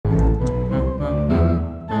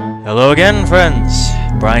Hello again, friends!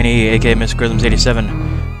 Brian E, aka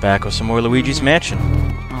MrGrisms87, back with some more Luigi's Mansion.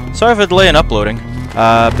 Sorry for the delay in uploading.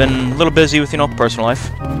 Been a little busy with, personal life.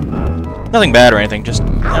 Nothing bad or anything, just,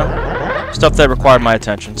 stuff that required my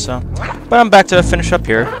attention, so. But I'm back to finish up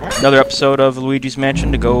here. Another episode of Luigi's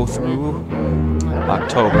Mansion to go through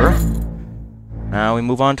October. Now we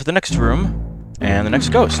move on to the next room, and the next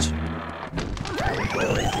ghost.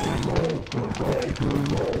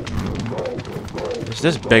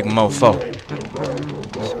 There's this big mofo.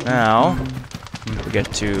 So now, we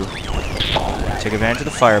get to take advantage of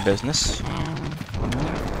the fire business.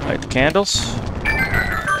 Light the candles.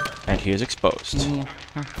 And he is exposed. And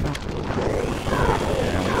we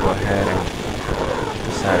go ahead and get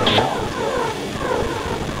this out of here.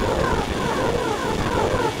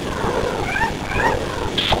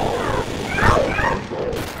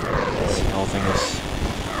 The whole thing is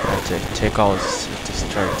to take all his, just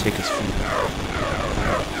try to take his food.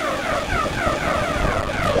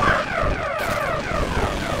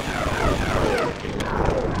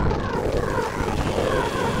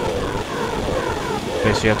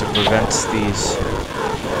 Okay, so you have to prevent these.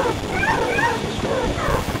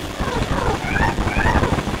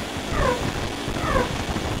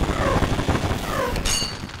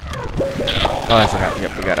 Oh, I forgot.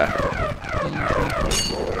 Yep, we gotta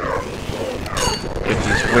get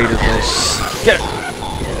these waiters loose. Get it!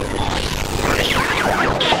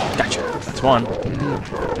 Gotcha. That's one.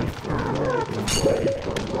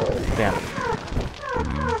 Damn.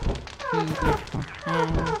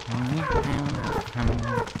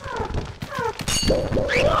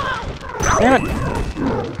 Damn it!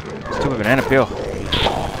 Stupid banana peel.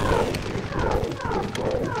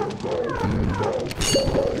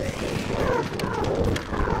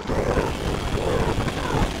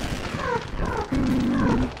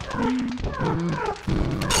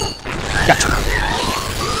 Gotcha.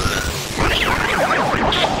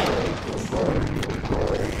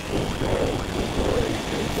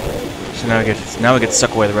 So now we get to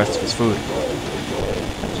suck away the rest of his food.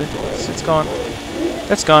 It's gone.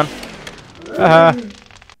 It's gone. Haha.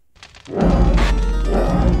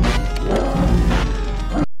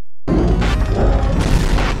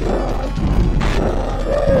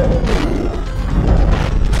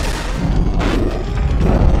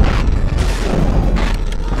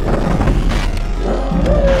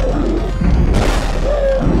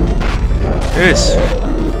 Yes.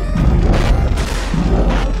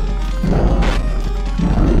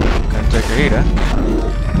 Gonna take a heat, huh?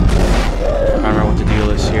 I don't remember what the deal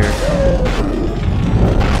is here.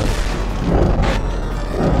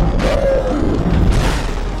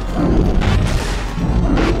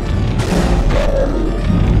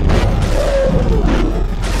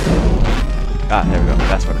 Ah, there we go.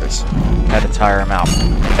 That's what it is. Had to tire him out.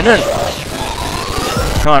 And then...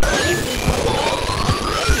 Come on.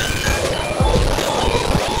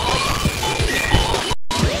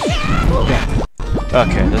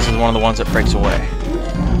 Okay, this is one of the ones that breaks away.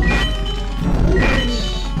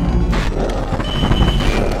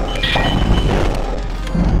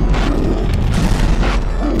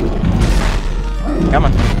 Come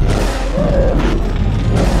on.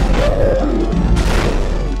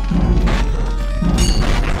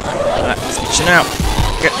 Alright, let's get you now.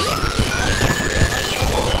 Get.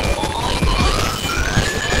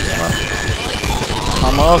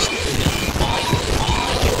 Almost.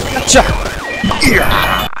 Gotcha!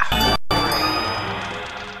 Yeah.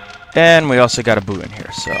 And we also got a boo in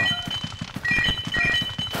here, so.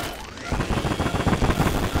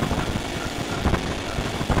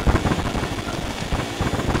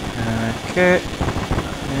 Okay.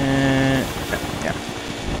 And yeah.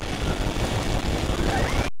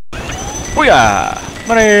 Booyah!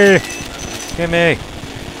 Money! Gimme!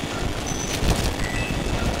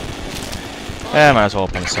 Might as well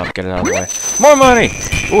open this up, get it out of the way. More money!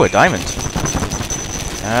 Ooh, a diamond.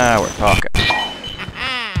 Ah, we're talking.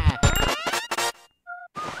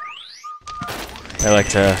 I like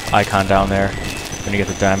the icon down there. When you get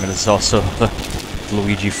the diamond, it's also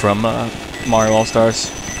Luigi from Mario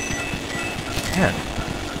All-Stars. Man.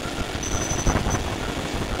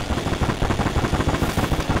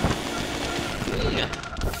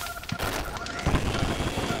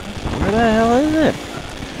 Where the hell is it?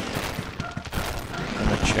 In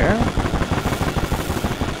the chair?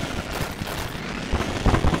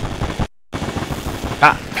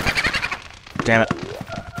 Ah! Damn it.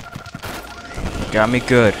 Got me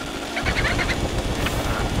good.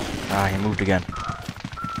 Ah, he moved again.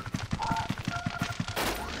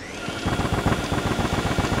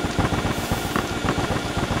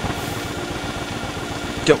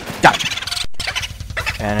 Go! Gotcha!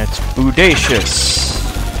 And it's bodacious.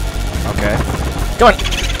 Okay. Come on!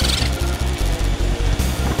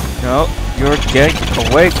 No, you're getting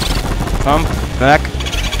away. Come back.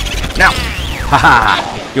 Now!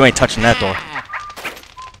 Haha! You ain't touching that door.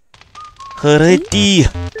 Alrighty.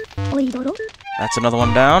 That's another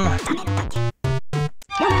one down.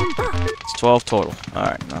 It's 12 total.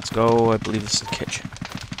 Alright, let's go. I believe this is the kitchen.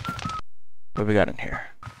 What we got in here?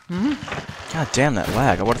 God damn that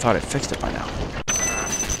lag. I would have thought it fixed it by now.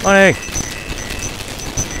 Money!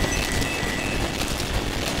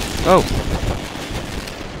 Oh!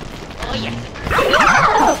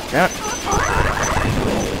 Damn it.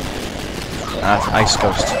 Ah, it's an ice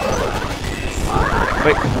ghost.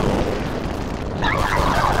 Wait.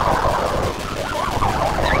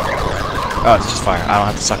 Oh, it's just fire. I don't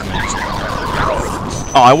have to suck him in.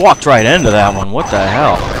 Oh, I walked right into that one. What the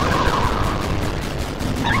hell?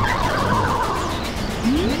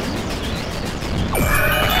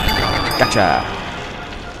 Gotcha.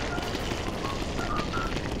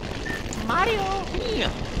 Mario.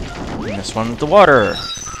 And this one with the water.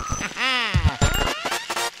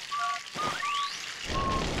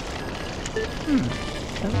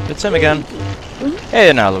 It's him again.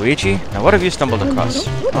 Hey now, Luigi. Now what have you stumbled across?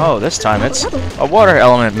 Oh, this time it's a water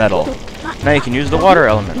element medal. Now you can use the water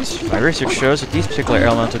elements. My research shows that these particular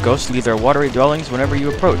elemental ghosts leave their watery dwellings whenever you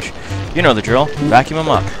approach. You know the drill. Vacuum them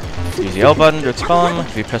up. Use the L button to expel them.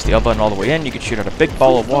 If you press the L button all the way in, you can shoot out a big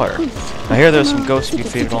ball of water. Now here there's some ghosts you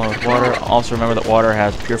feed on with water. Also remember that water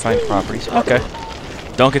has purifying properties. Okay.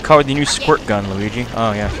 Don't get caught with your new squirt gun, Luigi.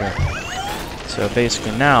 Oh yeah, sure. So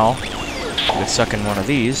basically now, you could suck in one of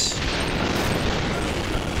these.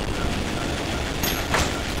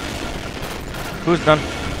 Who's done?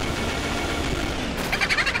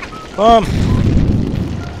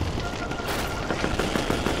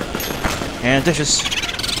 And dishes.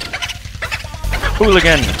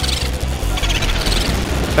 Hooligan!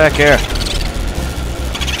 Back here.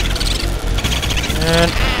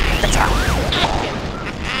 And...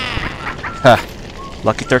 Ha!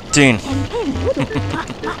 Lucky 13.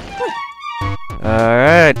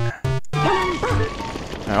 Alright.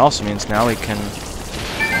 That also means now we can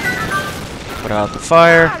put out the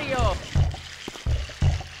fire.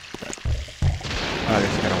 I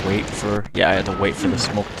just gotta wait for... Yeah, I had to wait for the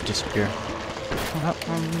smoke to disappear.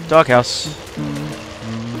 Doghouse.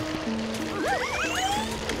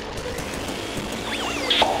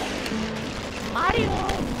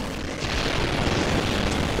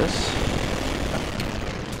 This.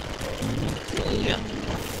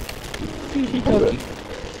 Doggy.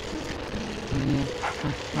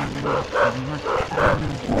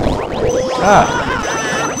 Ah.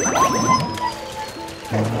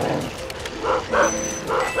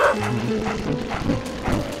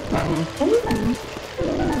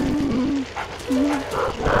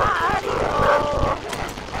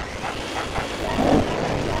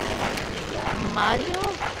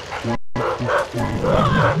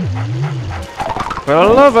 For the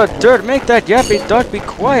love of dirt, make that yappy dog be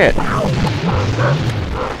quiet.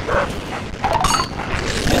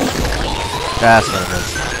 That's what it is.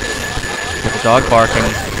 Get the dog barking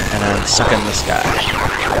and then suck in this guy.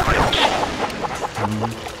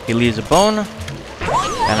 He leaves a bone, and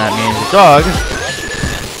that means the dog is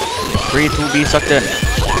free to be sucked in.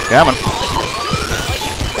 Come on.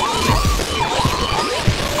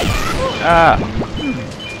 Ah.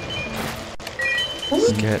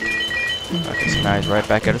 Let's get... Okay, so now he's right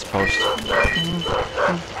back at his post.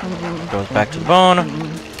 Goes back to the bone.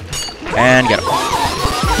 And get him.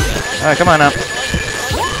 Alright, come on now.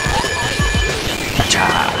 Gotcha.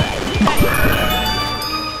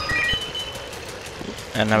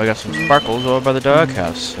 And now we got some sparkles over by the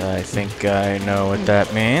doghouse. I think I know what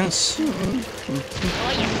that means.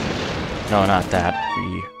 No, not that.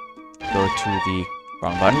 We go to the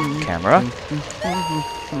wrong button. Camera.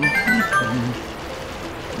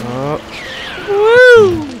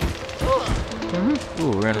 Woo!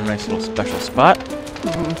 Ooh, we're in a nice little special spot.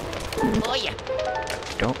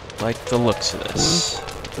 Don't like the looks of this.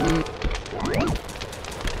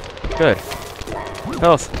 Good.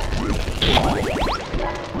 Health.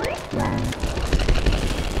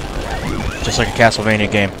 Just like a Castlevania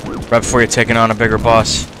game. Right before you're taking on a bigger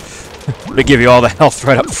boss. They give you all the health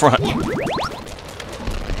right up front.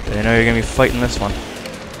 They know you're gonna be fighting this one.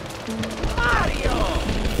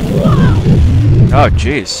 Oh,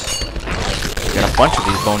 jeez. Got a bunch of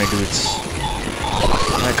these bony dudes.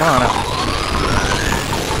 Alright, come on now.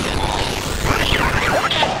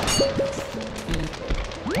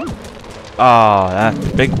 Oh, that's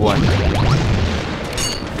the big one.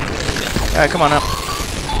 Alright, come on now.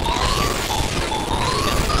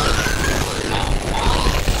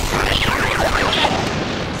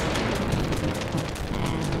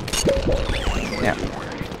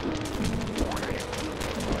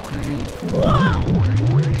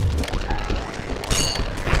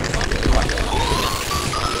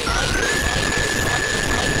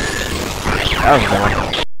 That was a good one.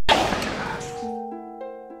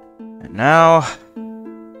 And now...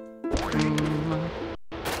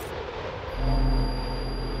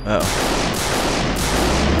 Uh-oh.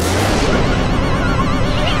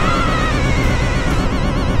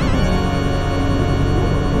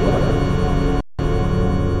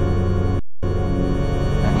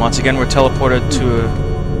 And once again, we're teleported to a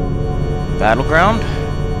battleground.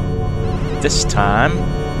 This time...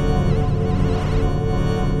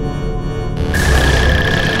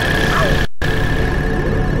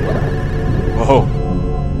 Whoa.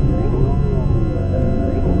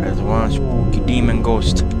 There's one spooky demon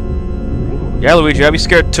ghost. Yeah, Luigi, I'd be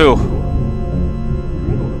scared too.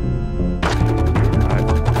 Alright,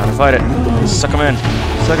 time to fight it. Suck him in.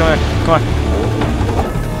 Suck him in. Come on.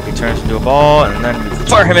 He turns into a ball, and then we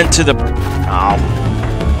fire him into the... Ow.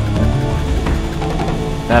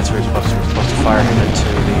 That's where we're supposed to fire him into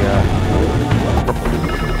the,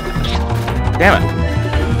 Damn it.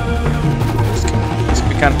 This could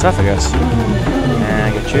be kind of tough, I guess. And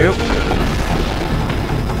I get you.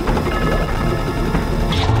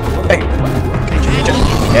 Hey!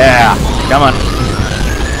 Yeah! Come on!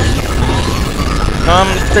 Come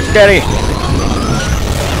to daddy!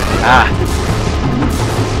 Ah!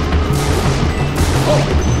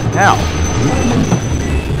 Ow!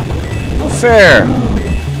 No fair!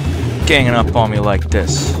 Ganging up on me like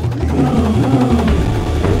this.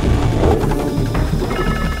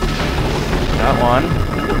 Got one.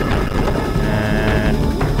 And...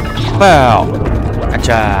 Wow!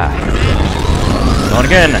 Gotcha! Going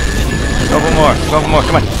again! Go for more! Go for more!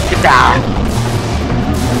 Come on! Get down!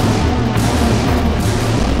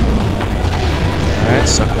 Alright,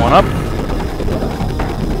 suck one up.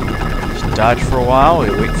 Just dodge for a while. We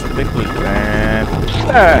wait for the big blue. And...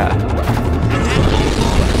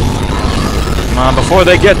 Come on, before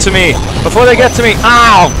they get to me! Before they get to me!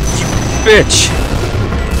 Ow! You bitch!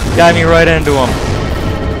 Got me right into him.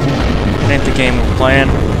 It ain't the game we're playing.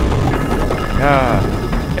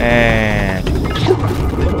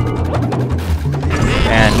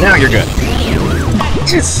 And now you're good.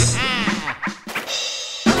 Yes.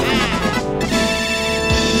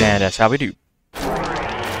 And that's how we do.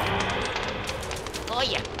 Oh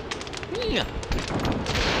yeah.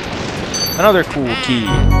 Another cool key.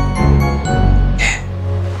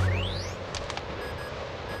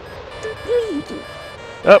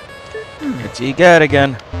 Oh, it's EGAD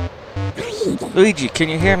again. Luigi, can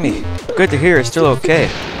you hear me? Good to hear it's still okay.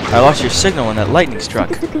 I lost your signal when that lightning struck.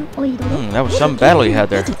 That was some battle you had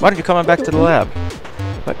there. Why don't you come on back to the lab?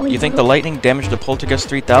 What, you think the lightning damaged the Poltergust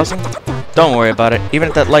 3000? Don't worry about it. Even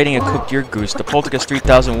if that lightning had cooked your goose, the Poltergust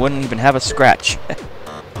 3000 wouldn't even have a scratch.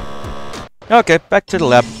 Okay, back to the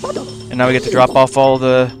lab. And now we get to drop off all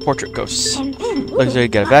the portrait ghosts. Looks like we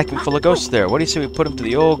got a vacuum full of ghosts there. What do you say we put them to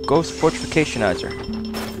the old ghost portrificationizer?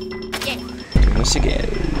 Do this again.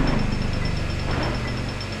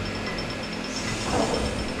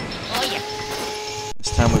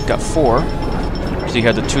 This time we've got 4. So you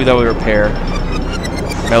had the 2 that we repair,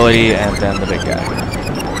 Melody, and then the big guy.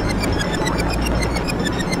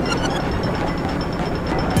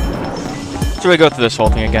 So we go through this whole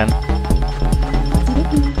thing again.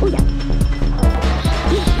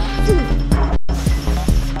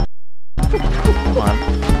 Come on.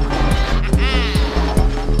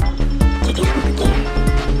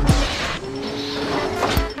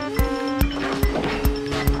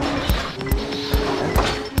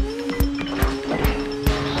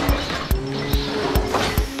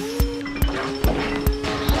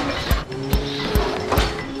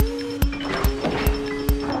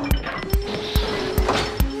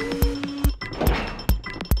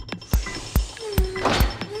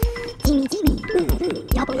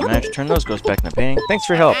 Managed to turn those ghosts back in the painting. Thanks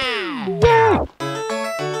for your help.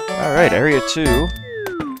 Alright, Area 2.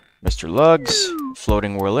 Mr. Lugs,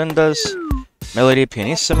 Floating Whirlindas, Melody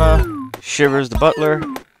Pianissima, Shivers the Butler,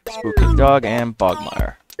 Spooky Dog, and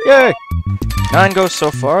Bogmire. Yay! 9 ghosts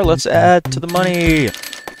so far. Let's add to the money.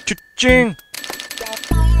 Cha-ching!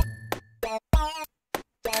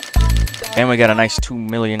 And we got a nice 2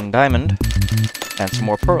 million diamond. And some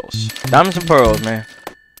more pearls. Diamonds and pearls, man.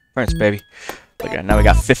 Prince, baby. Look at now we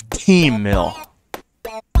got 15 mil.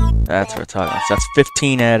 That's what we're talking about. So that's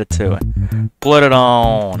 15 added to it. Put it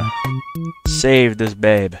on. Save this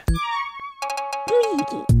babe.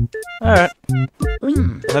 Alright.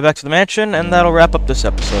 Head back to the mansion, and that'll wrap up this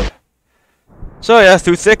episode. So yeah,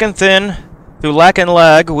 through thick and thin, through lack and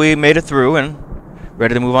lag, we made it through, and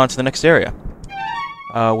ready to move on to the next area.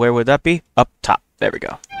 Where would that be? Up top. There we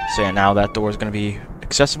go. So yeah, now that door is going to be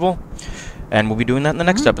accessible, and we'll be doing that in the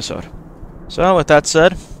next episode. So with that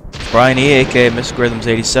said, Brian E, aka Mr.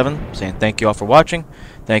 Rhythms87, saying thank you all for watching.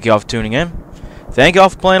 Thank you all for tuning in. Thank you all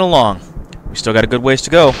for playing along. We still got a good ways to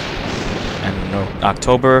go. And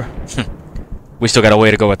October, we still got a way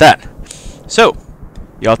to go with that. So,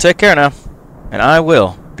 y'all take care now, and I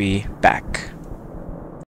will be back.